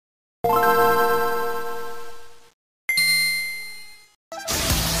Hello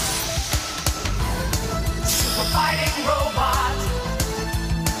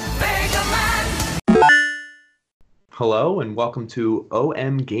and welcome to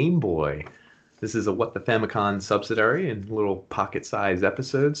OM Game Boy. This is a What the Famicom subsidiary and little pocket-sized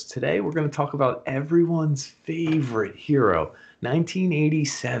episodes. Today we're going to talk about everyone's favorite hero,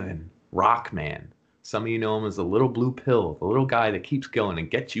 1987, Rockman. Some of you know him as the little blue pill, the little guy that keeps going and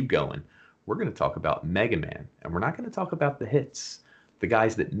gets you going. We're going to talk about Mega Man, and we're not going to talk about the hits, the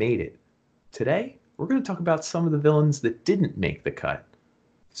guys that made it. Today, we're going to talk about some of the villains that didn't make the cut.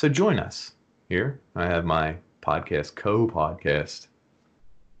 So join us. Here, I have my co-podcast.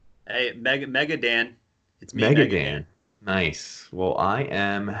 Hey, Mega Dan. It's me, Mega Dan. Nice. Well, I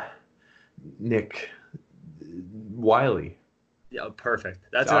am Nick Wiley. Yeah, perfect.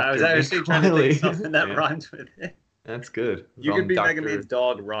 That's what I was actually trying to think of something that rhymes with it. That's good. You could be Mega Man's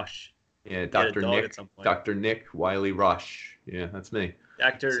dog, Rush. Yeah, Dr. Nick Wiley Rush. Yeah, that's me.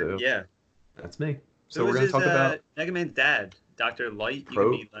 Yeah. That's me. So we're going to talk about Mega Man's dad, Dr. Light. You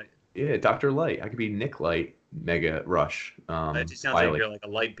could be like... Yeah, Dr. Light. I could be Nick Light, Mega Rush. That just sounds like you're like a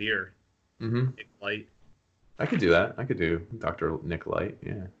light beer. Mm-hmm. Nick Light. I could do that. I could do Dr. Nick Light,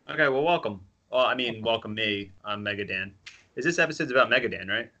 yeah. Okay, well, welcome. Well, I mean, welcome me. I'm Mega Dan. Is this episode's about Mega Dan,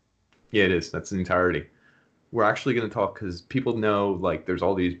 right? Yeah, it is. That's the entirety. We're actually going to talk because people know, like, there's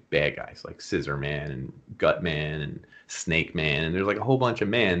all these bad guys, like Scissor Man and Gut Man and Snake Man, and there's, like, a whole bunch of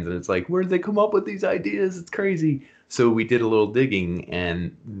mans, and it's like, where did they come up with these ideas? It's crazy. So we did a little digging,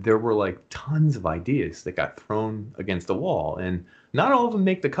 and there were, like, tons of ideas that got thrown against the wall, and not all of them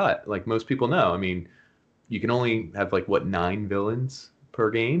make the cut, like most people know. I mean, you can only have, like, 9 villains per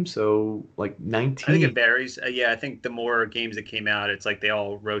game, so, like, 19. I think it varies. Yeah, I think the more games that came out, it's like they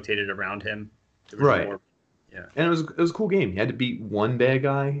all rotated around him. Right. Yeah. And it was a cool game. You had to beat one bad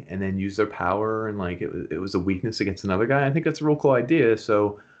guy and then use their power, and like it was a weakness against another guy. I think that's a real cool idea.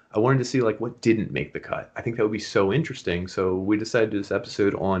 So I wanted to see like what didn't make the cut. I think that would be so interesting. So we decided to do this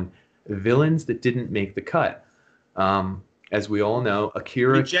episode on villains that didn't make the cut. As we all know,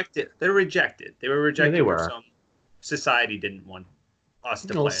 Akira rejected. They were rejected. They were rejected. Yeah, they were. Some society didn't want us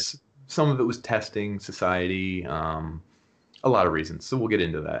to play it. Some of it was testing society. A lot of reasons. So we'll get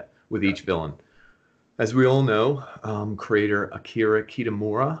into that with each villain. As we all know, creator Akira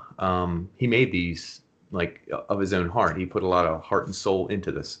Kitamura, he made these like of his own heart. He put a lot of heart and soul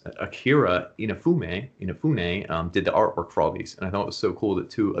into this. Akira Inafune did the artwork for all these, and I thought it was so cool that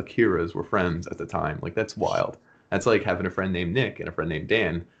 2 Akiras were friends at the time. Like, that's wild. That's like having a friend named Nick and a friend named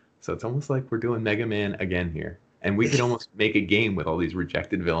Dan. So it's almost like we're doing Mega Man again here, and we could almost make a game with all these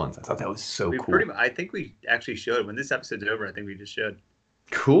rejected villains. I thought that was so cool. I think we actually should. When this episode's over, I think we just should.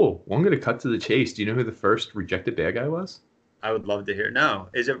 Cool. Well, I'm going to cut to the chase. Do you know who the first rejected bad guy was? I would love to hear. No.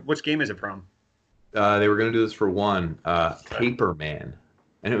 Which game is it from? They were going to do this for one. Paper Man.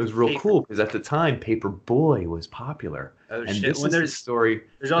 And it was real cool because at the time, Paper Boy was popular. Oh, and shit. This is the story.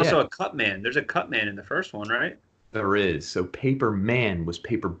 There's also a Cut Man. There's a Cut Man in the first one, right? There is. So Paper Man was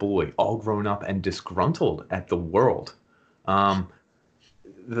Paper Boy, all grown up and disgruntled at the world. The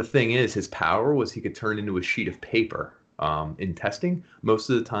thing is, his power was he could turn into a sheet of paper. In testing,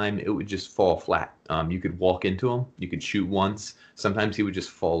 most of the time it would just fall flat. You could walk into him, you could shoot once. Sometimes he would just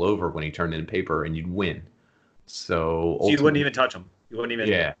fall over when he turned into paper, and you'd win. So you wouldn't even touch him. You wouldn't even.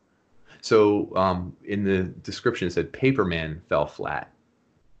 Yeah. So in the description it said Paper Man fell flat,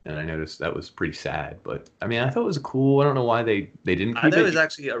 and I noticed that was pretty sad. But I mean, I thought it was cool. I don't know why they didn't keep it. I thought it was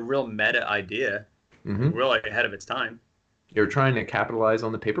actually a real meta idea, really ahead of its time. They were trying to capitalize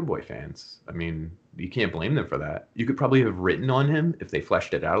on the Paperboy fans. I mean, you can't blame them for that. You could probably have written on him if they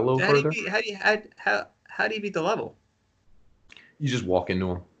fleshed it out a little further. How do you beat the level? You just walk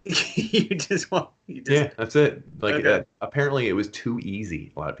into him. Yeah, that's it. Like apparently it was too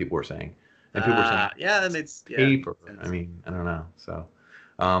easy. A lot of people were saying, and people were saying, "Yeah, that makes paper." I mean, I don't know. So,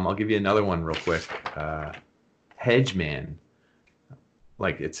 I'll give you another one real quick. Hedgeman.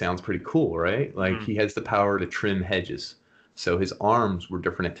 Like, it sounds pretty cool, right? Like he has the power to trim hedges. So his arms were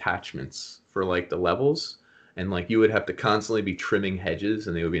different attachments for like the levels, and like you would have to constantly be trimming hedges,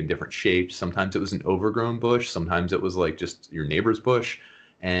 and they would be in different shapes. Sometimes it was an overgrown bush, sometimes it was like just your neighbor's bush,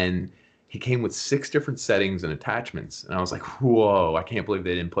 and he came with 6 different settings and attachments, and I was like, whoa, I can't believe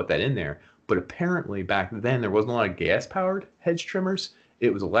they didn't put that in there. But apparently back then there wasn't a lot of gas-powered hedge trimmers.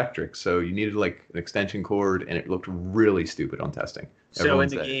 It was electric, so you needed like an extension cord, and it looked really stupid on testing. So in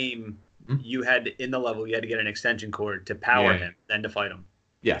the game, you had to get an extension cord to power him, then to fight him.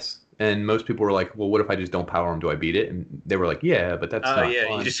 Yes, And most people were like, well, what if I just don't power him? Do I beat it? And they were like, yeah, but that's Oh not yeah, you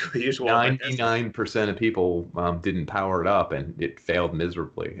fun. just you just walk like this. 99% of people didn't power it up and it failed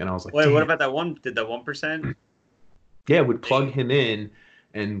miserably. And I was like, Wait, what damn. about that one? Did that 1%? Yeah, would plug They him in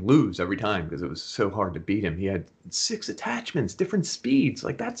and lose every time because it was so hard to beat him. He had 6 attachments, different speeds.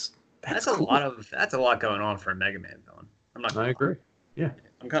 Like that's cool. that's a lot going on for a Mega Man villain. I'm not I gonna lie. agree. Yeah.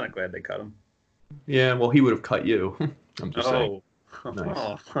 I'm kind of glad they cut him. Yeah, well, he would have cut you. I'm just saying. Oh, Nice.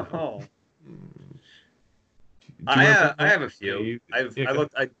 Yeah. oh. Mm. Do you remember I have a yeah, few. I go.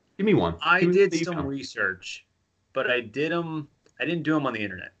 looked. Give me one. I Give me one did that you some found. research, but I did them. I didn't do them on the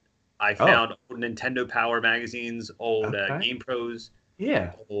internet. I Oh, found old Nintendo Power magazines, old okay. Game Pros,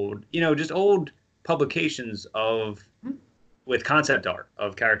 Yeah. old, just old publications of Hmm. with concept art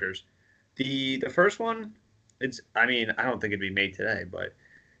of characters. The first one, I mean, I don't think it'd be made today, but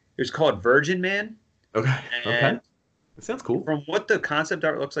it was called Virgin Man, Okay. Okay. and That sounds cool. from what the concept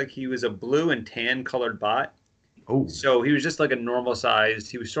art looks like, he was a blue and tan colored bot. Oh, So he was just like a normal size.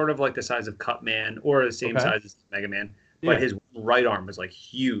 He was sort of like the size of Cutman or the same okay. size as Mega Man, but Yeah. his right arm was like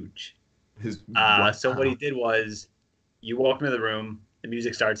huge. His So what he wow. did was, you walk into the room, the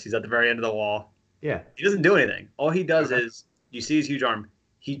music starts. He's at the very end of the wall. Yeah. He doesn't do anything. All he does Okay. is, you see his huge arm.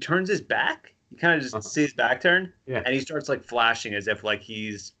 He turns his back. You kind of just Uh-huh. see his back turn, Yeah. and he starts like flashing as if like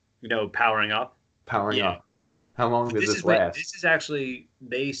he's powering up. Powering Yeah. up. How long But does this last? this is actually,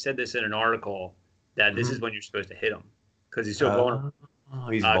 they said this in an article, that this is Hmm. when you're supposed to hit him because he's so vulnerable.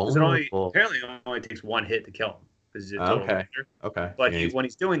 He's Because it only vulnerable. apparently it only takes one hit to kill him because he's a total Okay. loser. Okay. But Yeah. He's, when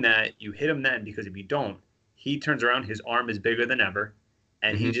he's doing that, you hit him then, because if you don't, he turns around, his arm is bigger than ever,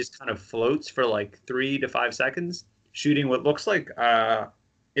 and he hmm just kind of floats for like 3 to 5 seconds, shooting what looks like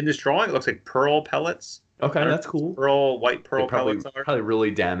in this drawing it looks like pearl pellets. I Okay. don't know That's what these cool. white They pearl pellets are. probably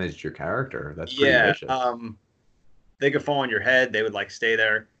really damaged your character. That's pretty Yeah, vicious. they could fall on your head. They would like stay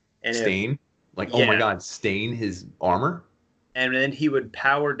there, and if Stain. Like, oh my yeah, God, stain his armor. and then he would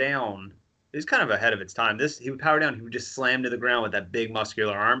power down. It was kind of ahead of its time. This He would power down. He would just slam to the ground with that big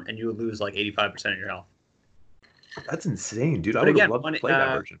muscular arm, and you would lose like 85% of your health. That's insane, dude. I But would have again, loved to play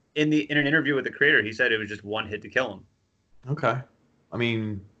that version. in an interview with the creator, he said it was just one hit to kill him. Okay. I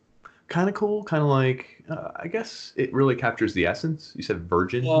mean, kind of cool. Kind of like, I guess it really captures the essence. You said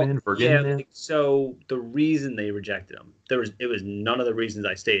Virgin Well, Man, Virgin yeah. Man. Like, so the reason they rejected him, it was none of the reasons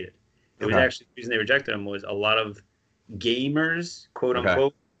I stated. It was Okay. actually the reason they rejected him was a lot of gamers, quote Okay.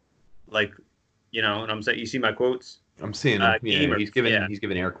 unquote, like, and I'm saying, you see my quotes. I'm seeing him. Yeah, Gamers, yeah. he's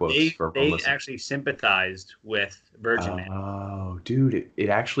giving air quotes for everyone They listening. actually sympathized with Virgin Man. Oh, dude, it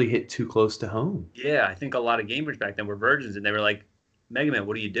actually hit too close to home. Yeah, I think a lot of gamers back then were virgins, and they were like, "Mega Man,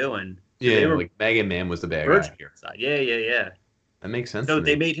 what are you doing?" So they Yeah, were like Mega Man was the bad virgin guy here. side. Yeah, yeah, yeah. That makes sense So to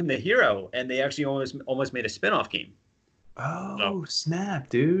they me. made him the hero, and they actually almost made a spin-off game. So Oh, snap,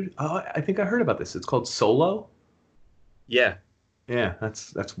 dude. Oh, I think I heard about this. It's called Solo. yeah, Yeah,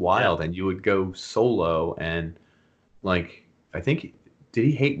 that's yeah. wild. And you would go solo and like I think did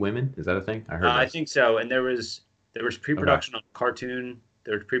he hate women? Is that a thing? I heard I this. think so. And there was Okay. pre-production on cartoon.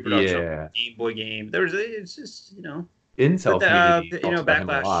 There was pre-production on Yeah. Game Boy game. It's just but Incel community talks about him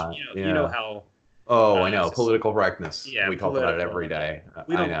a backlash. lot. You know Yeah. how Oh, I know. it's Political correctness. yeah, We talk about it political. every day.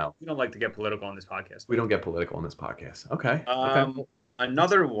 We I don't know. we don't like to get political on this podcast, We but don't get political in this podcast. Okay. Okay. um, Well, that's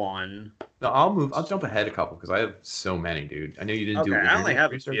another one. no, I'll move. I'll jump ahead a couple because I have so many, dude. I know you didn't Okay, do I only internet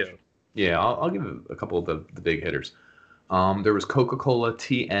have a research. few. Yeah, I'll give a couple of the big hitters. There was Coca-Cola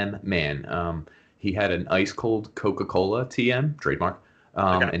TM Man. He had an ice cold Coca-Cola TM trademark,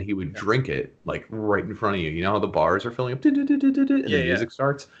 Okay. and he would Yeah. drink it like right in front of you. You know how the bars are filling up, and the Yeah, yeah. music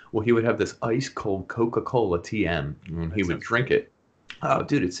starts. Well, he would have this ice cold Coca-Cola TM, and he That would sounds cool. drink it. Oh,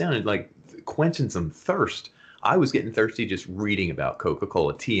 dude, it sounded like quenching some thirst. I was getting thirsty just reading about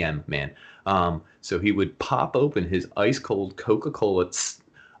Coca-Cola TM, man. So he would pop open his ice cold Coca-Cola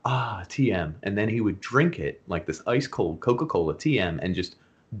TM, and then he would drink it like this ice cold Coca-Cola TM and just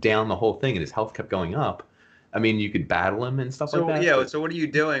down the whole thing, and his health kept going up. I mean, you could battle him and stuff like So that, yeah, but so what are you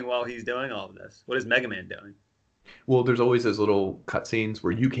doing while he's doing all of this? What is Mega Man doing? well, there's always those little cutscenes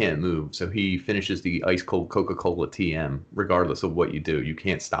where you can't move. So he finishes the ice cold Coca-Cola TM regardless of what you do. You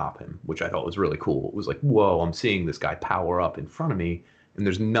can't stop him, which I thought was really cool. It was like, whoa, I'm seeing this guy power up in front of me, and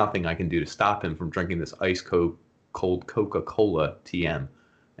there's nothing I can do to stop him from drinking this cold Coca-Cola TM.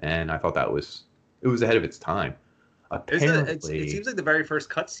 And I thought it was ahead of its time. It Apparently, seems like the very first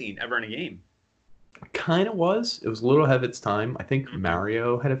cutscene ever in a game. kind of was. It was a little ahead of its time. I think Hmm.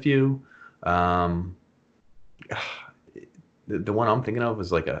 Mario had a few. Um, the one I'm thinking of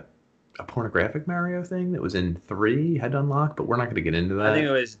was like a pornographic Mario thing that was in 3 had to unlock, but we're not going to get into I think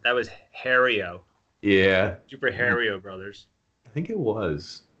that. that was Hario, Yeah, Super Hario Brothers. I think it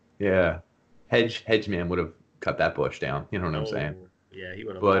was. Yeah. Hedgeman would have cut that bush down. You know what I'm saying? Oh, yeah, he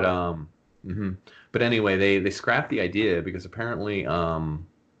would have But loved. mhm. But anyway, they scrapped the idea because apparently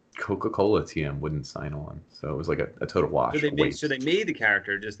Coca-Cola TM wouldn't sign on, so it was like a total So wash, they a made so waste. they made the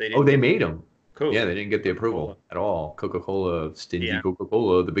character, just they Oh, didn't they get made them. Yeah, Coke. they didn't get the Coca-Cola. approval at all. Coca-Cola, stingy Yeah.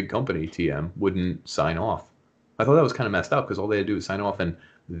 Coca-Cola, the big company TM, wouldn't sign off. I thought that was kind of messed up because all they had to do was sign off, and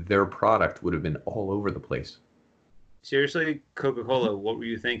their product would have been all over the place. Seriously, Mhm. Coca-Cola, what were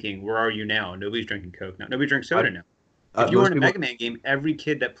you thinking? Where are you now? Nobody's drinking Coke now. Nobody drinks I, soda now. If you were most in a people, Mega Man game, every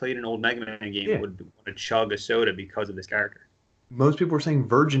kid that played an old Mega Man game yeah, would want to chug a soda because of this character. most people were saying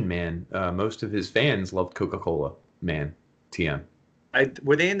Virgin Man. Most of his fans loved Coca-Cola Man TM.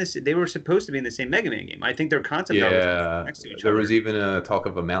 Were they in this? They were supposed to be in the same Mega Man game. I think their concept art was Yeah, next to each there was other. even a talk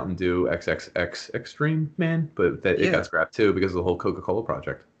of a Mountain Dew XXX Extreme Man, but that it got Yeah, scrapped too because of the whole Coca-Cola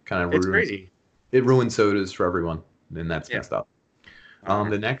project. Kind of it's ruined crazy. it ruined sodas for everyone, and that's Yeah. messed up. Uh-huh.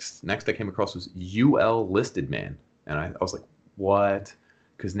 The next I came across was UL Listed Man, and I was like, what?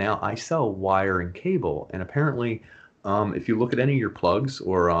 Because now I sell wire and cable, and apparently, if you look at any of your plugs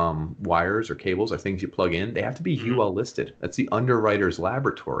or wires or cables or things you plug in, they have to be Hmm. UL listed. That's the Underwriter's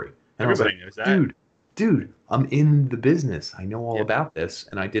Laboratory. And I was like, Everybody knows that. dude, I'm in the business. I know all Yeah. about this,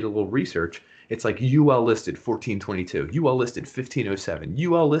 and I did a little research. It's like UL listed 1422, UL listed 1507,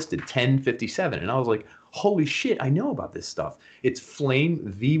 UL listed 1057, and I was like, holy shit, I know about this stuff. It's flame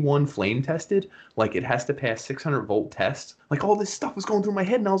V1 flame tested. Like it has to pass 600-volt tests. Like all this stuff was going through my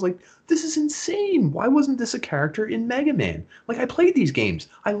head, and I was like, this is insane. Why wasn't this a character in Mega Man? Like I played these games.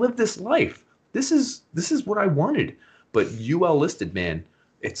 I lived this life. This is what I wanted. But UL listed, man,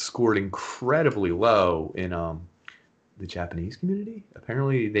 it scored incredibly low in the Japanese community.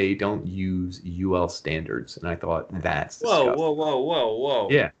 Apparently they don't use UL standards, and I thought that's Whoa, whoa, disgusting. whoa, whoa, whoa.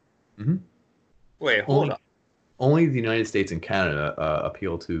 Yeah. hmm Wait, hold Only up. only the United States and Canada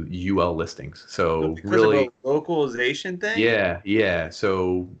appeal to UL listings. So So because of a really, localization thing, yeah.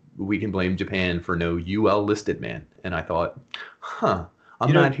 So we can blame Japan for no UL listed man. And I thought, huh, I'm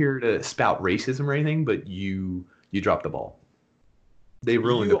you know, not here to spout racism or anything, but you dropped the ball. They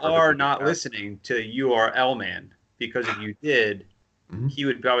ruined a you are perfectly good not character. listening to URL Man because if you did, Mhm. he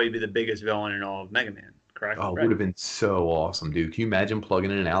would probably be the biggest villain in all of Mega Man. Correct? Oh, it would Right. have been so awesome, dude. Can you imagine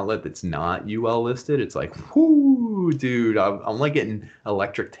plugging in an outlet that's not UL listed? It's like, whoo, dude. I'm like getting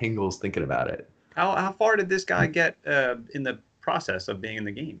electric tingles thinking about it. How far did this guy get in the process of being in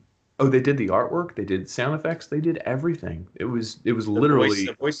the game? Oh, they did the artwork, they did sound effects, they did everything. It was The literally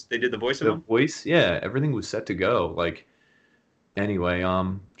voice, they did the voice of the him. voice, yeah, everything was set to go. Like anyway,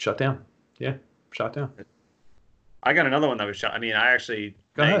 shut down. Yeah, shut down. I got another one that was shut. I mean, I actually,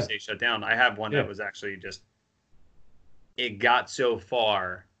 Go now you ahead. say shut down. I have one Yeah. that was actually just, it got so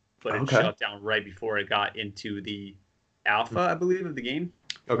far, but it Okay. shut down right before it got into the alpha, I believe, of the game.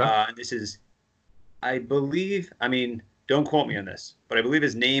 Okay. And this is, I believe, I mean, don't quote me on this, but I believe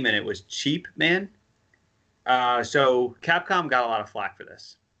his name in it was Cheap Man. So Capcom got a lot of flack for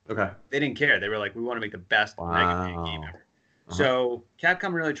this. Okay. They didn't care. They were like, we want to make the best Mega Man game Wow. ever. Uh-huh. So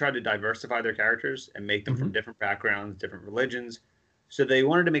Capcom really tried to diversify their characters and make them from hmm different backgrounds, different religions. So they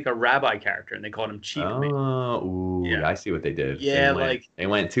wanted to make a rabbi character, and they called him Cheap Man. Oh, ooh, Yeah, I see what they did. They yeah, went like they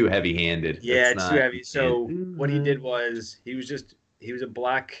went too heavy-handed. yeah, That's it's too not you heavy. can't So do what he did that. was he was a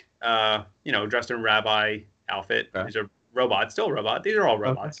black, dressed in rabbi outfit. Okay. He's a robot, still a robot. These are all Okay.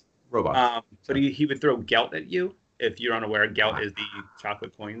 robots. Robots. But So he would throw gelt at you. If you're unaware, gelt wow. is the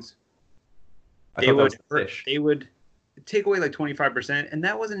chocolate coins. I They thought that was would the hurt. fish. They would take away like 25%, and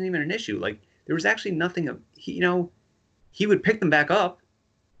that wasn't even an issue. Like there was actually nothing of he would pick them back up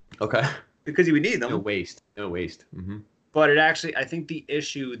Okay. because he would need No them. waste. No waste. But it actually, I think the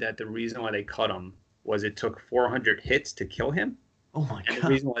issue that the reason why they cut him was it took 400 hits to kill him. Oh my And the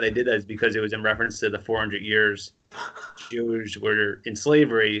God. reason why they did that is because it was in reference to the 400 years Jews were in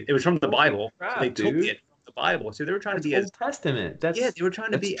slavery. It was from the Holy Bible. So they crap, took dude. it from the Bible. So they were trying to That's be Old Testament. yeah, That's they were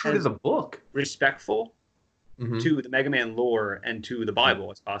trying to that's be true to as the book. respectful hmm to the Mega Man lore and to the hmm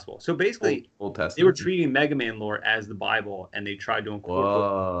Bible as possible. So Old basically, Old they were Testament. treating Mega Man lore as the Bible and they tried to incorporate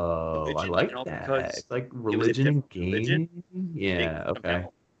Whoa, I religion, like that. because It's like it was a religion and different religion, gaming. they Yeah, cut them okay.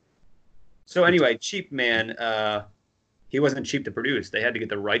 out. So It's anyway, Cheap Man, he wasn't cheap to produce. They had to get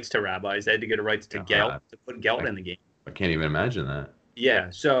the rights to rabbis. They had to get the rights to Gelt God, to put Gelt I, in the game. I can't even imagine that. Yeah,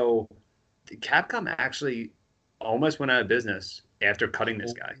 so Capcom actually almost went out of business after cutting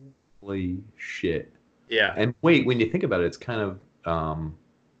this guy. Holy shit. Yeah, And wait, when you think about it, it's kind of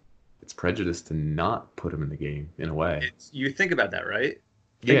it's prejudice to not put him in the game in a way. it's you think about that, right?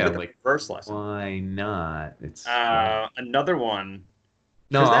 Think of Yeah, it the like reverse lesson. why not? It's yeah. Another one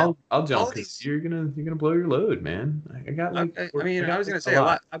No, Because that I'll jump all because these. you're gonna blow your load, man. I got like I mean, I I got was like gonna a say a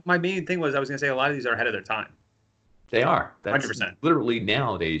lot. lot. My main thing was I was gonna say a lot of these are ahead of their time. They are. Hundred That's percent. literally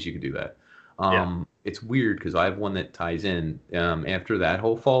nowadays you can do that. Yeah. It's weird because I have one that ties in. After that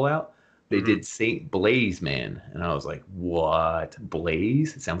whole Fallout, they Hmm. did Saint Blaze Man, and I was like, "What?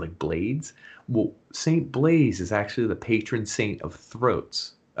 Blaze? It sounds like blades." Well, Saint Blaze is actually the patron saint of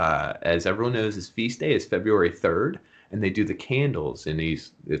throats. As everyone knows, his feast day is February 3rd, and they do the candles in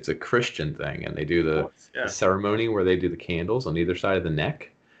these. It's a Christian thing, and they do Of the course. the Yeah. ceremony where they do the candles on either side of the neck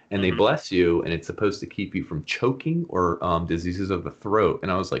and they Hmm. bless you, and it's supposed to keep you from choking or diseases of the throat. And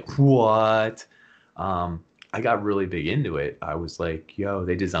I was like, what? I got really big into it. I was like, yo,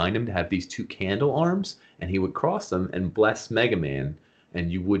 they designed him to have these two candle arms, and he would cross them and bless Mega Man, and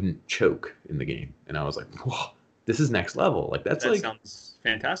you wouldn't choke in the game. And I was like, whoa, this is next level. Like That sounds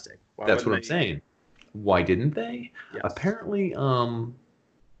fantastic. Why that's wouldn't what I'm they? saying. Why didn't they? Yes. Apparently,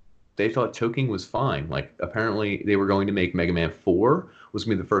 they thought choking was fine. Like apparently they were going to make Mega Man 4 was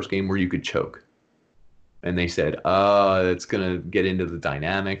gonna be the first game where you could choke. And they said, it's gonna get into the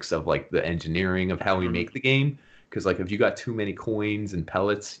dynamics of like the engineering of how we Hmm. make the game. Because like if you got too many coins and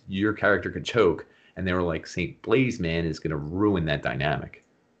pellets, your character could choke. And they were like, Saint Blaze Man is gonna ruin that dynamic.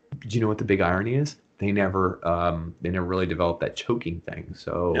 Do you know what the big irony is? They never really developed that choking thing.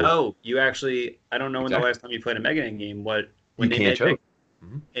 So No, you actually. I don't know when the exactly, last time you played a Mega Man game. What when you they can't made choke.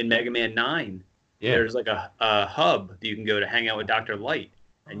 Hmm. in Mega Man 9, Yeah. there's like a hub that you can go to hang out with Dr. Light,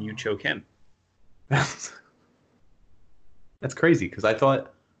 and you choke him. That's that's crazy because I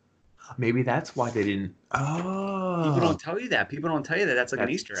thought maybe that's why they didn't. People Oh, don't tell you that. People don't tell you that. That's like an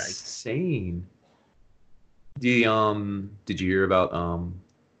that's Easter egg. insane. Did you hear about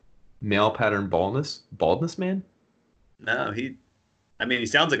male pattern baldness man? No, I mean, he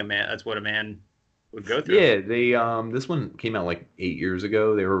sounds like a man. That's what a man would go through. Yeah, they this one came out like 8 years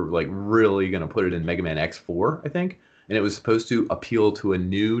ago. They were like really gonna put it in Mega Man X4, I think, and it was supposed to appeal to a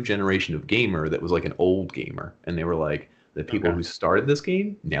new generation of gamer that was like an old gamer, and they were like the people Okay. who started this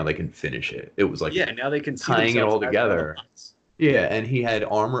game now they can finish it. It was like Yeah, now they can see tying it themselves all as together. robots. Yeah, and he had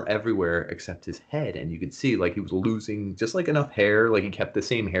armor everywhere except his head, and you could see like he was losing just like enough hair, like he kept the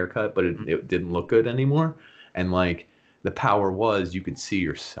same haircut, but Mhm. it didn't look good anymore. And like the power was you could see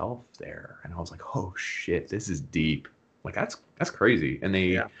yourself there, and I was like, oh shit, this is deep. Like that's crazy. And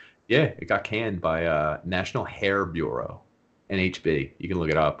Yeah. yeah, it got canned by National Hair Bureau, NHB. You can look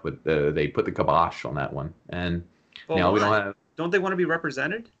it up, but they put the kibosh on that one, and Well, now we don't why? have. Don't they want to be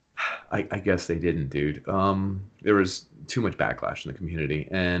represented? I guess they didn't, dude. There was too much backlash in the community,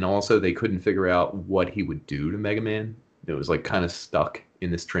 and also they couldn't figure out what he would do to Mega Man. It was like kind of stuck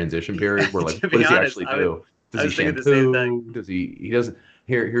in this transition period where like, To what be does he honest, actually do? I Does he was thinking the same thing. shampoo? Does he? He doesn't.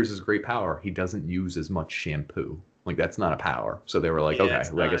 Here's his great power. He doesn't use as much shampoo. Like that's not a power. So they were like, Yeah, okay,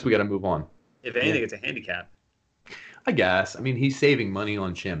 it's well, I guess not. we got to move on. If Yeah, anything, it's a handicap. I guess. I mean, he's saving money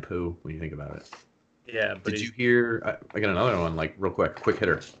on shampoo when you think about it. Yeah, but Did you he's. hear? I got another one, like real quick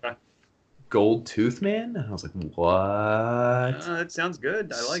hitter. Uh, Gold Tooth Man? And I was like, what? it sounds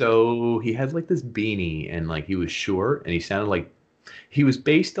good. I like it. So he had like this beanie and like he was short and he sounded like he was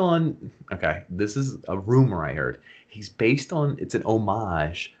based on, okay, this is a rumor I heard. He's based on, it's an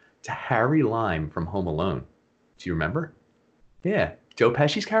homage to Harry Lime from Home Alone. Do you remember? Yeah. Joe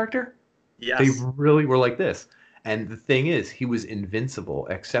Pesci's character? They Yes. really were like this. And the thing is, he was invincible,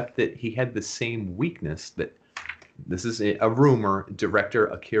 except that he had the same weakness that this is a rumor. Director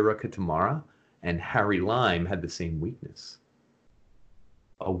Akira Kitamura and Harry Lime had the same weakness.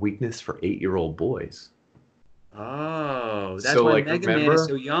 A weakness for 8-year-old boys. Oh, that's So, why like, Mega Man is remember?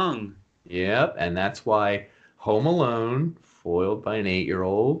 so young. Yep. And that's why Home Alone, foiled by an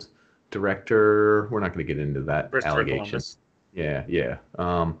 8-year-old director. We're not going to get into that Christopher allegation. Columbus. Yeah, yeah.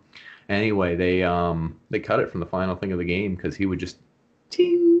 Anyway, they cut it from the final thing of the game because he would just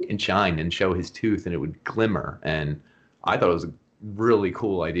ting and shine and show his tooth and it would glimmer. And I thought it was a really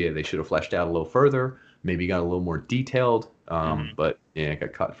cool idea. They should have fleshed out a little further, maybe got a little more detailed. Hmm. But yeah, it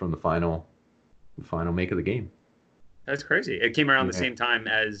got cut from the final make of the game. That's crazy. It came around the Yeah. same time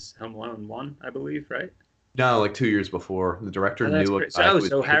as Home Alone 1, I believe, right? No, like 2 years before, the director Oh, that's knew a great. So, guy oh, who was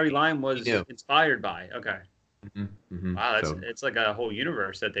so making. Harry Lime He was knew. inspired by. Okay. Wow, that's So it's like a whole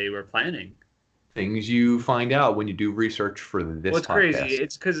universe that they were planning. things you find out when you do research for this What's crazy? podcast.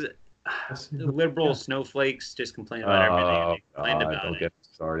 It's because the liberal Yeah. snowflakes just complain about everything, and Oh they complained God, about don't it. get me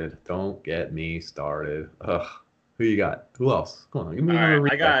started. Don't get me started. Ugh. Who you got? Who else? Come on, give me All another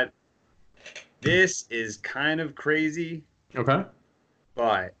right, I replay. got this is kind of crazy, Okay.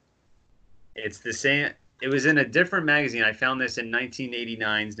 but it's the same. It was in a different magazine. I found this in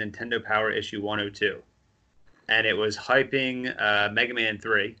 1989's Nintendo Power issue 102. and it was hyping Mega Man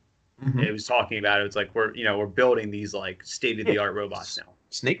 3. It Hmm. was talking about it. It's like we're building these like state of Yeah. the art robots now.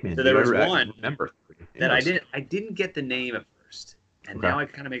 Snake Man. So there You was ever one remember? that I Interesting. didn't get the name at first, and Okay. now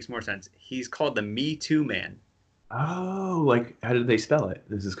it kind of makes more sense. He's called the Me Too Man. Oh, like how did they spell it?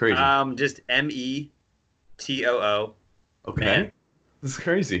 This is crazy. Just METOO man. Okay. This is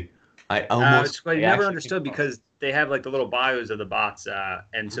crazy. I almost, I I never actually came understood across. because they have like the little bios of the bots,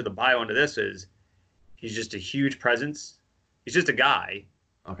 and so Mhm. the bio under this is he's just a huge presence. He's just a guy.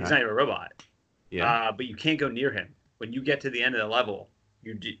 He's Okay. not even a robot. Yeah. But you can't go near him. When you get to the end of the level,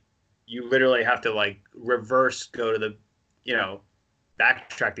 you literally have to like reverse go to the, you know,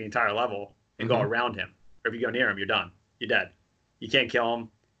 backtrack the entire level and go Hmm. around him. Or if you go near him, you're done. You're dead. You can't kill him.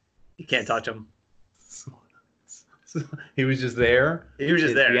 You can't touch him. So, so he was just there He was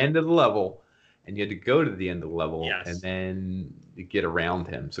just at the there. end of the level, and you had to go to the end of the level and Yes. then get around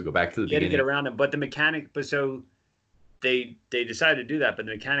him. So go back to the You had to get beginning. around him, but the mechanic, but so they decided to do that, but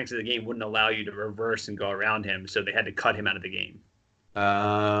the mechanics of the game wouldn't allow you to reverse and go around him, so they had to cut him out of the game.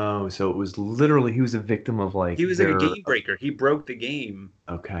 Oh, so it was literally he was a victim of like He was like a their. game breaker. He broke the game.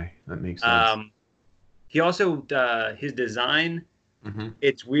 Okay, that makes sense. Um, he also his design. Hmm.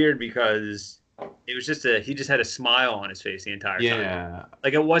 It's weird because it was just he just had a smile on his face the entire time. Yeah.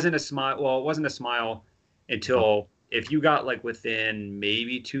 Like it wasn't a smile. Well, it wasn't a smile Oh, until if you got like within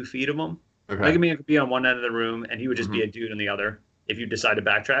maybe 2 feet of him. okay. Mega Man could be on one end of the room and he would just Hmm. be a dude on the other. If you decide to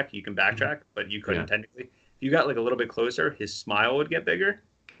backtrack, you can Hmm. backtrack, but you couldn't Yeah. technically. If you got like a little bit closer, his smile would get bigger,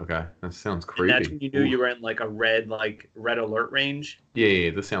 Okay. That sounds and that's creepy. when you knew Oof. you were in like a red alert range. Yeah, yeah,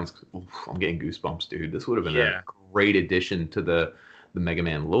 yeah, this sounds. Oof, I'm getting goosebumps, dude. This would have been a Yeah, great addition to the Mega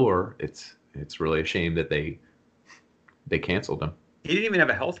Man lore. It's really a shame that they canceled him. he didn't even have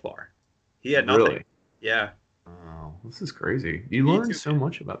a health bar. He had nothing. Really? Yeah, Oh, this is crazy. You me learn too, so man.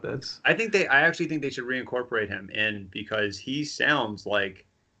 much about this. I actually think they should reincorporate him in because he sounds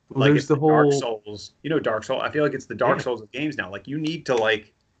Well, like there's it's the the Dark whole. Souls. You know, Dark Souls. I feel like it's the Dark Yeah. Souls of games now. Like you need to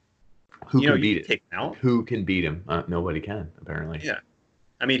like, Who can you beat can it? take him out. Who can beat him? Nobody can, apparently. Yeah,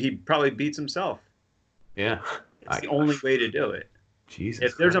 I mean, he probably beats himself. Yeah. It's I. the only way to do it. Jesus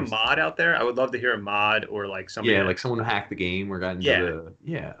If there's a Christ. mod out there, I would love to hear a mod or like somebody Yeah, that, like someone who hacked the game or got into yeah, the.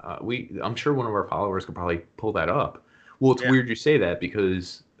 Yeah. I'm sure one of our followers could probably pull that up. Well, it's yeah, weird you say that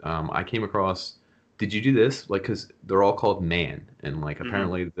because I came across. Did you do this? Like, because they're all called man, and like hmm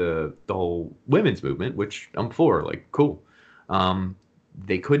apparently the whole women's movement, which I'm for, like, cool. Um,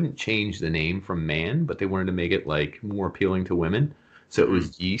 they couldn't change the name from man, but they wanted to make it like more appealing to women. So it hmm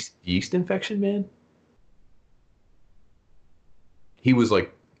was yeast infection man. He was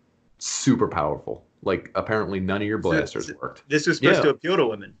like super powerful. Like apparently none of your So, blasters worked. this was supposed Yeah, to appeal to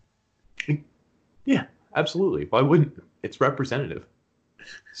women. yeah, absolutely. Why wouldn't? It's representative.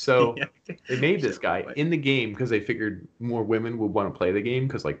 So Yeah, they made sure, this guy but in the game because they figured more women would want to play the game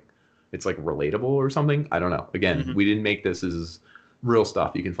because like it's like relatable or something. I don't know. Again, hmm we didn't make this as real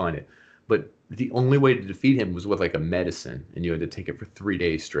stuff. You can find it. But the only way to defeat him was with like a medicine, and you had to take it for 3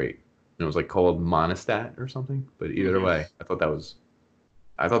 days straight. And it was like called Monistat or something. But either hmm way, I thought that was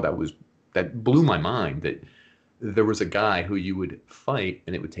that blew my mind that there was a guy who you would fight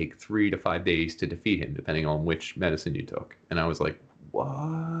and it would take 3 to 5 days to defeat him, depending on which medicine you took. And I was like,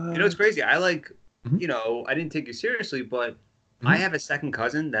 You know, it's what? crazy. I like, Mhm, I didn't take it seriously, but I mhm. have a second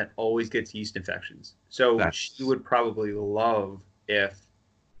cousin that always gets yeast infections. So she That's would probably love if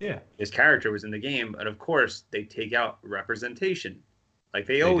yeah, his character was in the game, but of course they take out representation, like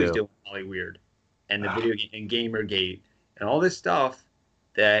they they always do. do in Holly Weird, and the Ugh, video game and GamerGate and all this stuff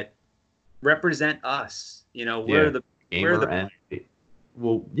that represent us. yeah, We're gamer the and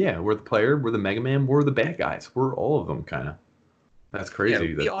well, yeah, we're the player, we're the Mega Man, we're the bad guys, we're all of them, kind of. That's yeah,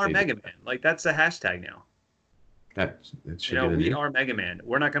 crazy we that are they did Mega Man. Like that's the hashtag now. that. It should be the We new. are Mega Man.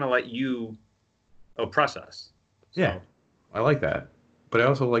 We're not gonna let you oppress us. Yeah, So I like that, but I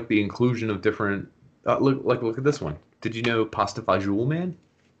also like the inclusion of different. Look at this one. Did you know Pasta Fagioli Man?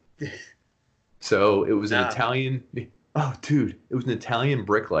 So it was an nah, Italian. Oh, dude, it was an Italian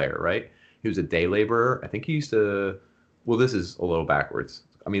bricklayer, right? He was a day laborer. I think he used to. Well, this is a little backwards.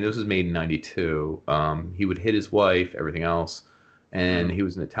 I mean, this was made in '92. He would hit his wife, everything else, and mhm. he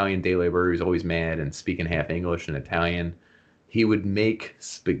was an Italian day laborer. He was always mad and speaking half English and Italian. He would make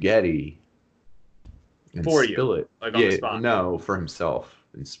spaghetti and For you, spill it. like on the Yeah, spot. no, for himself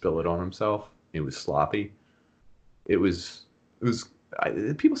and spill it on himself. It was sloppy. It was. It was.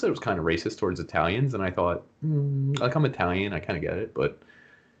 People said it was kind of racist towards Italians, and I thought, like I'm Italian, I kind of get it, but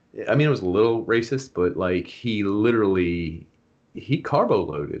I mean, it was a little racist, but like he carbo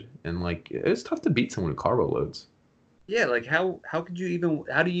loaded, and like it's tough to beat someone who carbo loads. Yeah, like how do you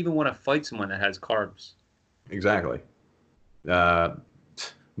even want to fight someone that has carbs? Exactly. Uh,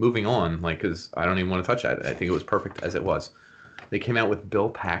 moving on, like, because I don't even want to touch that. I think it was perfect as it was. They came out with Bill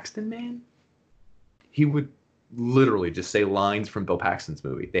Paxton, man. He would literally just say lines from Bill Paxton's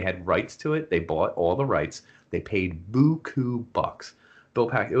movie. They had rights to it. They bought all the rights. They paid buku bucks. Bill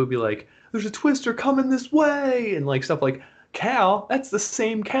Paxton, it would be like, "There's a twister coming this way," and like stuff like, "Cal, that's the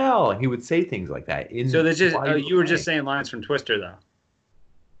same Cal." And he would say things like that So in there's just while you were you were just playing. saying lines from Twister though.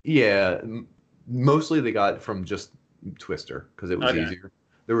 Yeah, mostly they got from just Twister because it was Okay. easier.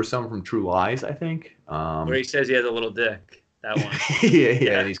 There were some from True Lies, I think. Where he says he has a little dick. That one. Yeah, and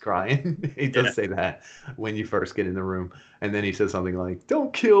Yeah. he's crying. He Yeah. does say that when you first get in the room, and then he says something like,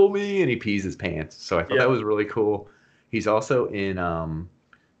 "Don't kill me," and he pees his pants. So I thought that Yeah. was really cool. He's also in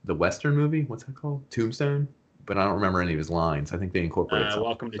the Western movie. What's that called? Tombstone. But I don't remember any of his lines. I think they incorporated something.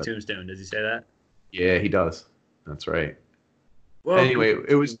 Welcome to But Tombstone. Does he say that? yeah, he does. That's right. Welcome Anyway, to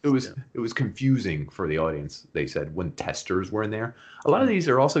Tombstone. it was confusing for the audience. They said when testers were in there. A lot of Mm. these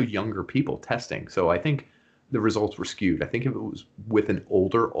are also younger people testing, so I think the results were skewed. I think if it was with an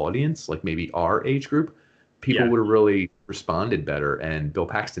older audience, like maybe our age group, people Yeah. would have really responded better, and Bill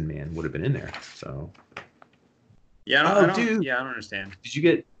Paxton Man would have been in there. So, Yeah. oh, dude, Yeah. I don't understand. did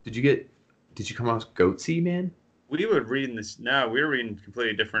you come across Goatsy Man? We were reading this. No, we were reading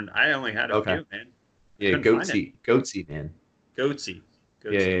completely different. I only had a Okay, few, man. I yeah, couldn't find it. Goatsy Man. Goatsy.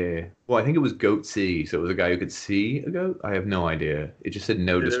 Yeah, Goatsy. yeah, yeah. Well, I think it was Goat C, so it was a guy who could see a goat. I have no idea. It just said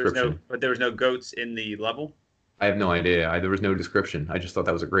no There was no, description. but there was no goats in the level. I have no idea. There was no description. I just thought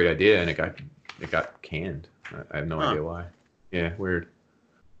that was a great idea, and it got canned. I have no Huh. idea why. Yeah, weird.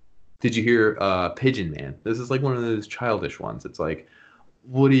 Did you hear Pigeon Man? This is like one of those childish ones. It's like,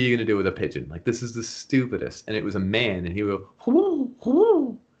 what are you gonna do with a pigeon? Like this is the stupidest. And it was a man, and he would go, "Hoo,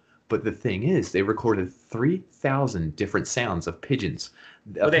 hoo." But the thing is, they recorded 3,000 different sounds of pigeons.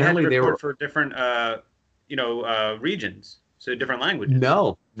 Well, they had to Apparently, they record were for different, regions, so different languages.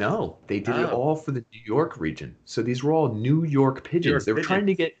 no, they did it Oh, all for the New York region. So these were all New York New pigeons. York They were trying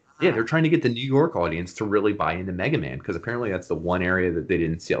to pigeons. get, yeah, they're Ah, trying to get the New York audience to really buy into Mega Man because apparently that's the one area that they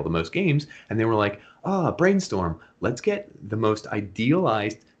didn't sell the most games. And they were like, brainstorm, let's get the most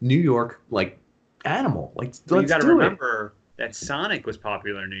idealized New York like animal. Like, well, you let's got to do it. remember that Sonic was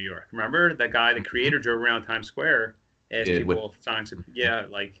popular in New York. Remember that guy, the creator, drove around Times Square, asked It, with people if Sonic's, yeah,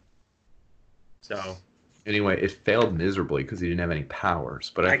 like so. Anyway, it failed miserably because he didn't have any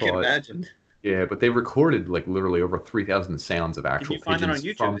powers. But I I can thought, imagine. yeah, but they recorded like literally over 3,000 sounds of Can actual you find that on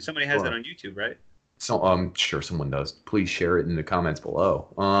pigeons from. YouTube? Somebody has that on YouTube, right? So I'm sure someone does. Please share it in the comments below.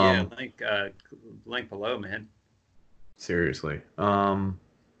 Yeah, link below, man. Seriously.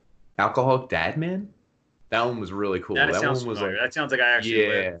 Alcoholic Dad Man? That one was really cool. That That sounds one was familiar. like, That sounds like I actually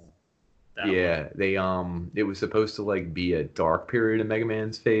lived yeah, that one. yeah. They it was supposed to like be a dark period of Mega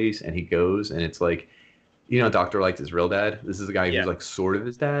Man's face, and he goes and it's like, Dr. Light's his real dad. This is a guy who's Yeah. like sort of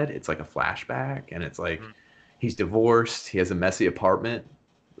his dad. It's like a flashback, and it's like Mhm. he's divorced, he has a messy apartment.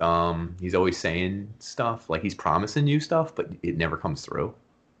 He's always saying stuff, like he's promising you stuff, but it never comes through.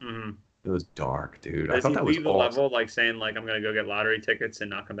 Mhm. It was dark, dude. I Does thought he that was leave the awesome. level like saying like I'm gonna go get lottery tickets and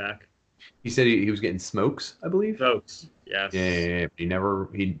not come back? He said he was getting smokes, I believe. Votes. Yeah, yeah, Yes. yeah. He never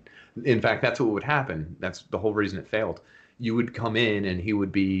he in fact that's what would happen. That's the whole reason it failed. You would come in and he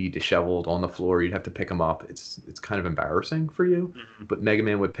would be disheveled on the floor. You'd have to pick him up. It's kind of embarrassing for you. Mhm. But Mega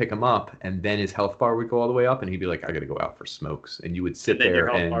Man would pick him up and then his health bar would go all the way up and he'd be like, I gotta go out for smokes. And you would And sit then your there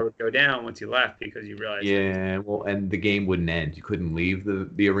health and bar would go down once you left because you realized that. yeah, well, and the game wouldn't end. You couldn't leave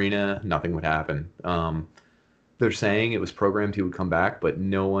the arena. Nothing would happen. They're saying it was programmed he would come back, but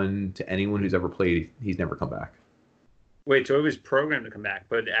no one, to anyone who's ever played, he's never come back. Wait, so it was programmed to come back,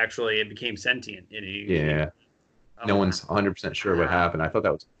 but actually it became sentient. And Yeah, no oh wow. one's 100% sure what Wow. happened. I thought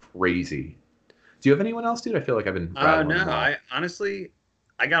that was crazy. Do you have anyone else, dude? I feel like I've been rattling No, them off. I honestly,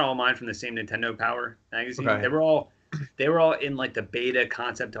 I got all mine from the same Nintendo Power magazine. Okay. They were all in like the beta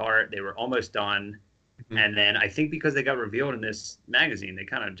concept art. They were almost done, Mhm. and then I think because they got revealed in this magazine, they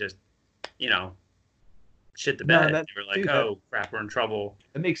kind of just, you know, shit the No, bed. that They were like, dude, "Oh crap, we're in trouble."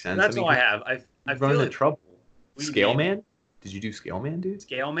 that makes So sense. I that's mean, all I have. I he's running feel into like trouble. Wii Scale Game Man? Did you do Scale Man, dude?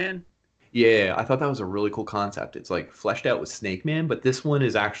 Scale Man. Yeah, I thought that was a really cool concept. It's like fleshed out with Snake Man, but this one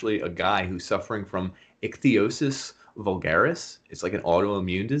is actually a guy who's suffering from ichthyosis vulgaris. It's like an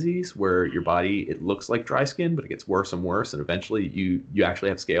autoimmune disease where your body it looks like dry skin, but it gets worse and worse, and eventually you actually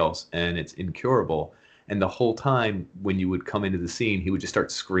have scales, and it's incurable. And the whole time when you would come into the scene, he would just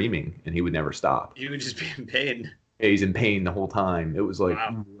start screaming, and he would never stop. You would just be in pain. Yeah, he's in pain the whole time. It was like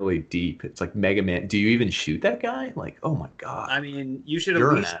Wow. really deep. It's like Mega Man. Do you even shoot that guy? Like, oh my God, I mean, you should at you're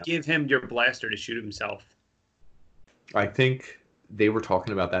an least animal. give him your blaster to shoot himself. I think they were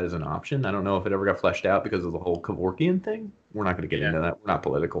talking about that as an option. I don't know if it ever got fleshed out because of the whole Kevorkian thing. We're not going to get Yeah. into that. We're not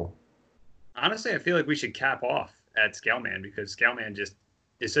political. Honestly, I feel like we should cap off at Scaleman because Scaleman just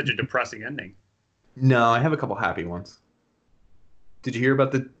is such a depressing ending. No, I have a couple happy ones. Did you hear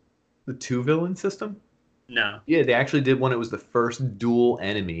about the two villain system? No. Yeah, they actually did one. It was the first dual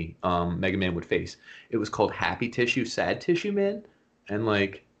enemy Mega Man would face. It was called Happy Tissue, Sad Tissue Man, and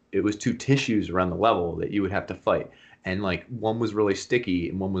like it was two tissues around the level that you would have to fight. And like one was really sticky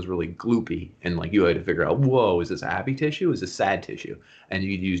and one was really gloopy, and like you had to figure out, whoa, is this a happy tissue? Is this sad tissue? And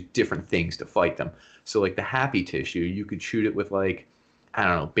you could use different things to fight them. So like the happy tissue, you could shoot it with like I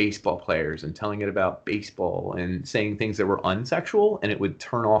don't know, baseball players and telling it about baseball and saying things that were unsexual, and it would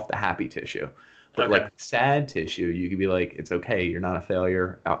turn off the happy tissue. But Okay. like sad tissue, you could be like, it's okay, you're not a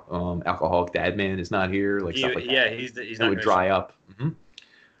failure. Alcoholic dad man is not here, like stuff like Yeah, that. he's It not would going to dry show. up.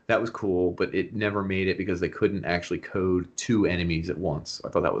 That was cool, but it never made it because they couldn't actually code two enemies at once. I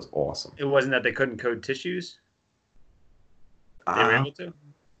thought that was awesome. It wasn't that they couldn't code tissues. They were Uh, able to.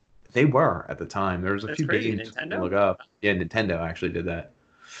 they were at the time. There was a That's few crazy. games to Nintendo. look up. Yeah, Nintendo actually did that.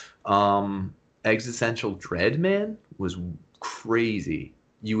 Existential Dread Man was crazy.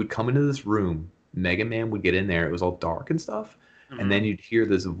 You would come into this room, Mega Man would get in there, it was all dark and stuff, and Hmm. then you'd hear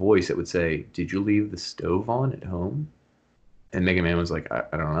this voice that would say, "Did you leave the stove on at home?" And Mega Man was like, I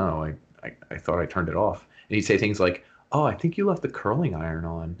don't know. I thought I turned it off. And he'd say things like, "Oh, I think you left the curling iron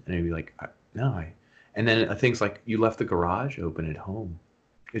on." And he'd be like, "No, I." And then things like, "You left the garage open at home."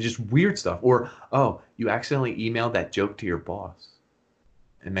 It's just weird stuff. Or, "Oh, you accidentally emailed that joke to your boss."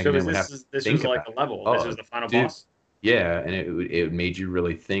 And Mega So Man would have to this was think like about a it. level. This was Oh, the final dude, boss. yeah, and it made you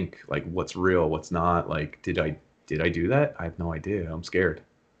really think like what's real, what's not. Like, did I do that? I have no idea. I'm scared.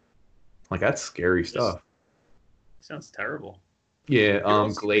 Like that's scary This stuff. sounds terrible. Yeah, You all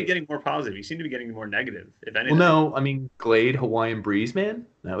seem to be Glade. getting more positive. You seem to be getting more negative, if Well, anything. no, I mean Glade Hawaiian Breeze, man.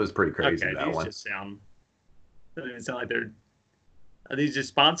 That was pretty crazy, Okay, that these one. just sound. Doesn't even sound like they're. Are these just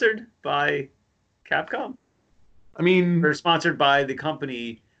sponsored by Capcom I mean, or sponsored by the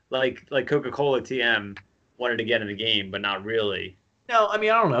company like Coca-Cola TM wanted to get in the game, but not really? no, I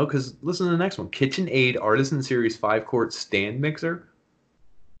mean I don't know, because listen to the next one. KitchenAid Artisan Series 5-quart stand mixer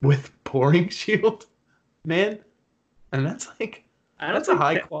with pouring shield, man. And that's like I don't that's a think.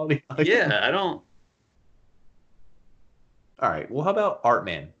 high quality item. Yeah, I don't. All right. Well, how about Art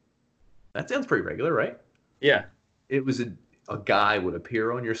Man? That sounds pretty regular, right? Yeah, It was a guy would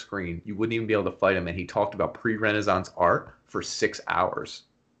appear on your screen. You wouldn't even be able to fight him, and he talked about pre-Renaissance art for 6 hours.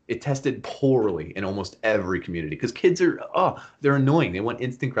 It tested poorly in almost every community because kids are they're annoying. They want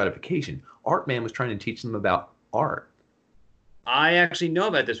instant gratification. Art Man was trying to teach them about art. I actually know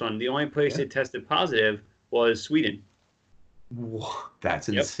about this one. The only place Yeah, it tested positive was Sweden. that's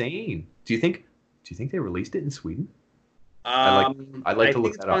Yep. insane. Do you think they released it in Sweden? I'd like I'd like I to think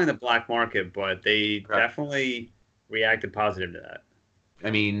look it's that probably up. in the black market, but they Okay. definitely reacted positive to that. I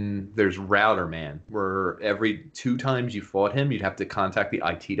mean, there's Router Man, where every 2 times you fought him, you'd have to contact the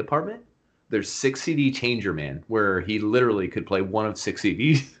IT department. There's 6 CD Changer Man, where he literally could play one of 6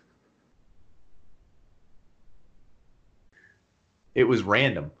 CDs. It was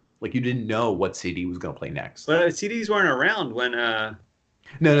random. Like you didn't know what CD was going to play next. But CDs weren't around when. No,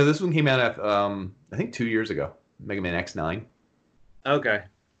 no, this one came out after, I think 2 years ago, Mega Man X9. Okay.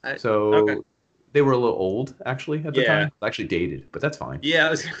 Okay. So they were a little old actually at the Yeah. time. Actually dated, but that's fine. Yeah, I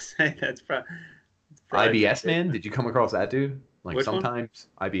was gonna say that's probably pretty IBS big. Man, did you come across that dude? Like Which one? sometimes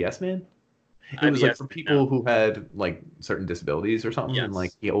IBS Man? It was like IBS. for No. people who had like certain disabilities or something, and like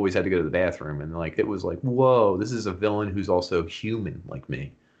Yes. he always had to go to the bathroom, and like it was like, whoa, this is a villain who's also human like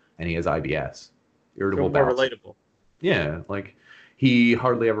me, and he has IBS, So irritable more bowel syndrome. relatable. Yeah, like he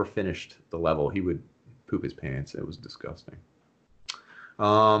hardly ever finished the level. He would poop his pants. It was disgusting.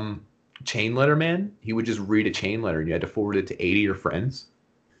 Um, Chain Letter Man, he would just read a chain letter, and you had to forward it to 80 of your friends.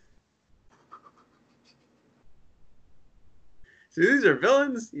 So these are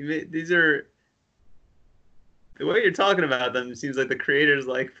villains. These are the way you're talking about them seems like the creators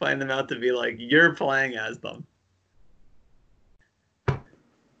like playing them out to be like you're playing as them.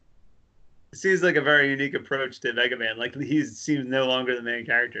 It seems like a very unique approach to Mega Man. Like he seems no longer the main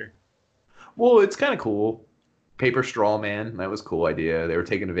character. Well, it's kind of cool. Paper Straw Man, that was a cool idea. They were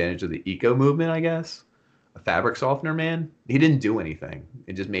taking advantage of the eco movement, I guess. A fabric softener man, he didn't do anything.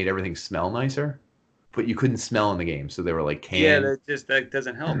 It just made everything smell nicer. But you couldn't smell in the game, so they were like Yeah, canned. that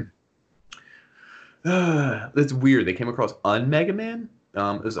doesn't help. That's weird. They came across Unmega Man.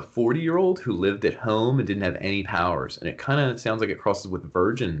 It was a 40-year-old who lived at home and didn't have any powers, and it kind of sounds like it crosses with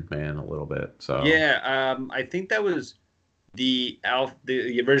Virgin Man a little bit. So Yeah, I think that was the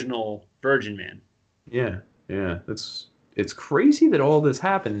original Virgin Man. yeah, yeah, that's. it's crazy that all this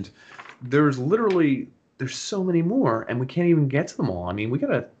happened. There's so many more, and we can't even get to them all. I mean, we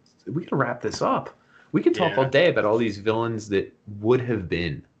gotta wrap this up. We could talk all Yeah, day about all these villains that would have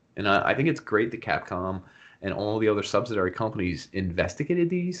been, and I think it's great that Capcom and all the other subsidiary companies investigated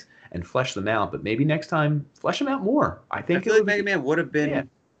these and fleshed them out. But maybe next time, flesh them out more. I I think it feel like would Mega be, Man would have yeah, been.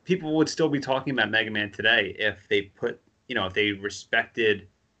 People would still be talking about Mega Man today if they if they respected,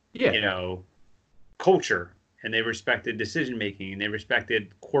 yeah, you know, culture and they respected decision making and they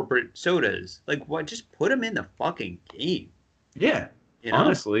respected corporate sodas. Like, what? Just put them in the fucking game. yeah. You know,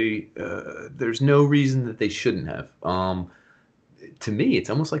 Honestly, there's no reason that they shouldn't have. To me, it's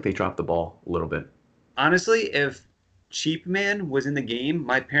almost like they dropped the ball a little bit. honestly, if Cheap Man was in the game,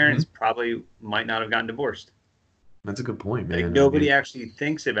 my Hmm. parents probably might not have gotten divorced. That's a good point, Like man. I nobody mean, actually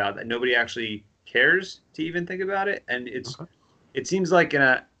thinks about that. Nobody actually cares to even think about it, and okay. it seems like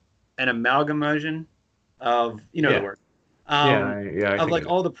an amalgamation of the Yeah, word yeah, um, yeah. I of think like it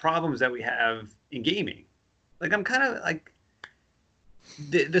is. all the problems that we have in gaming. Like I'm kind of like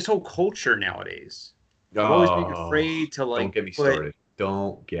this whole culture nowadays of always being Oh, afraid to don't like get me put. started.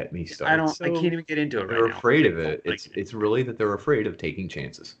 Don't get me started. I So can't even get into it right they're now because afraid I of don't it. like It's it. it's really that they're afraid of taking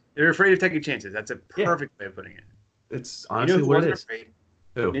chances. They're afraid of taking chances. That's a Yeah, perfect way of putting it. it's You know honestly who what it wasn't is. afraid?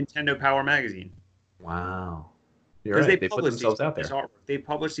 Oh, Nintendo Power Magazine. wow. You're Because they right. They put published themselves out this there. artwork. They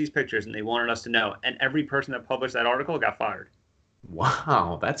published these pictures and they wanted us to know. And every person that published that article got fired.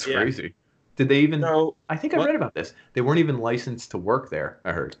 Wow, that's Yeah. crazy. Did they even? So I think I what? read about this. They weren't even licensed to work there.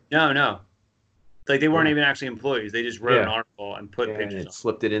 I heard. No, no. Like they weren't Yeah, even actually employees. They just wrote an yeah, article and yeah. put And pictures it on.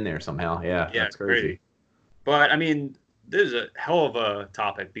 slipped it in there somehow. Yeah, Yeah, that's it's crazy. crazy. But I mean, this is a hell of a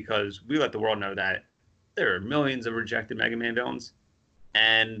topic because we let the world know that there are millions of rejected Mega Man villains,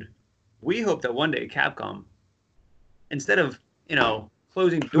 and we hope that one day Capcom, instead of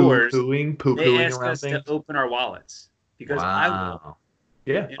closing doors, they Poo-pooing ask around us to things. open our wallets because I will. Wow.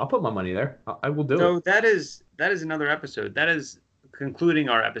 Yeah, You know? I'll put my money there. I will do it. So that is another episode. That is concluding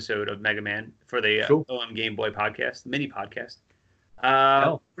our episode of Mega Man for the Cool. OM Game Boy podcast, the mini podcast.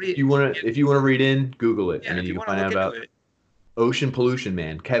 Hell, if Pretty, you wanna if you wanna read in, Google it. I yeah, mean, if you you can want to find out look into about it, Ocean Pollution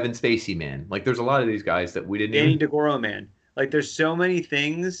Man, Kevin Spacey Man. Like, there's a lot of these guys that we didn't Danny even DeGoro, man. Like, there's so many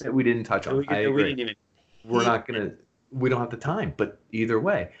things that we didn't touch that on. I we agree. didn't even We're hit. not gonna. We don't have the time. But either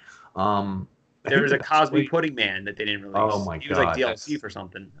way, I There think was the a best Cosby way. Pudding Man that they didn't Oh release. my He was like God, DLC that's for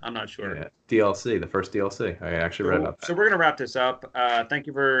something. I'm not sure. yeah. DLC, the first DLC. I actually read So, about so that. we're gonna wrap this up. Thank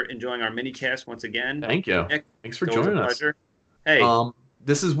you for enjoying our mini cast once again, Thank you. Nick. Thanks for It's always a joining us. pleasure. Hey, Um,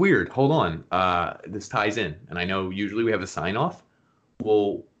 this is weird. Hold on. This ties in, and I know usually we have a sign off.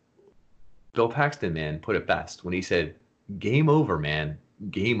 Well, Bill Paxton, man, put it best when he said, "Game over, man.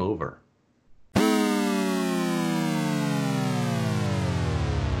 Game over."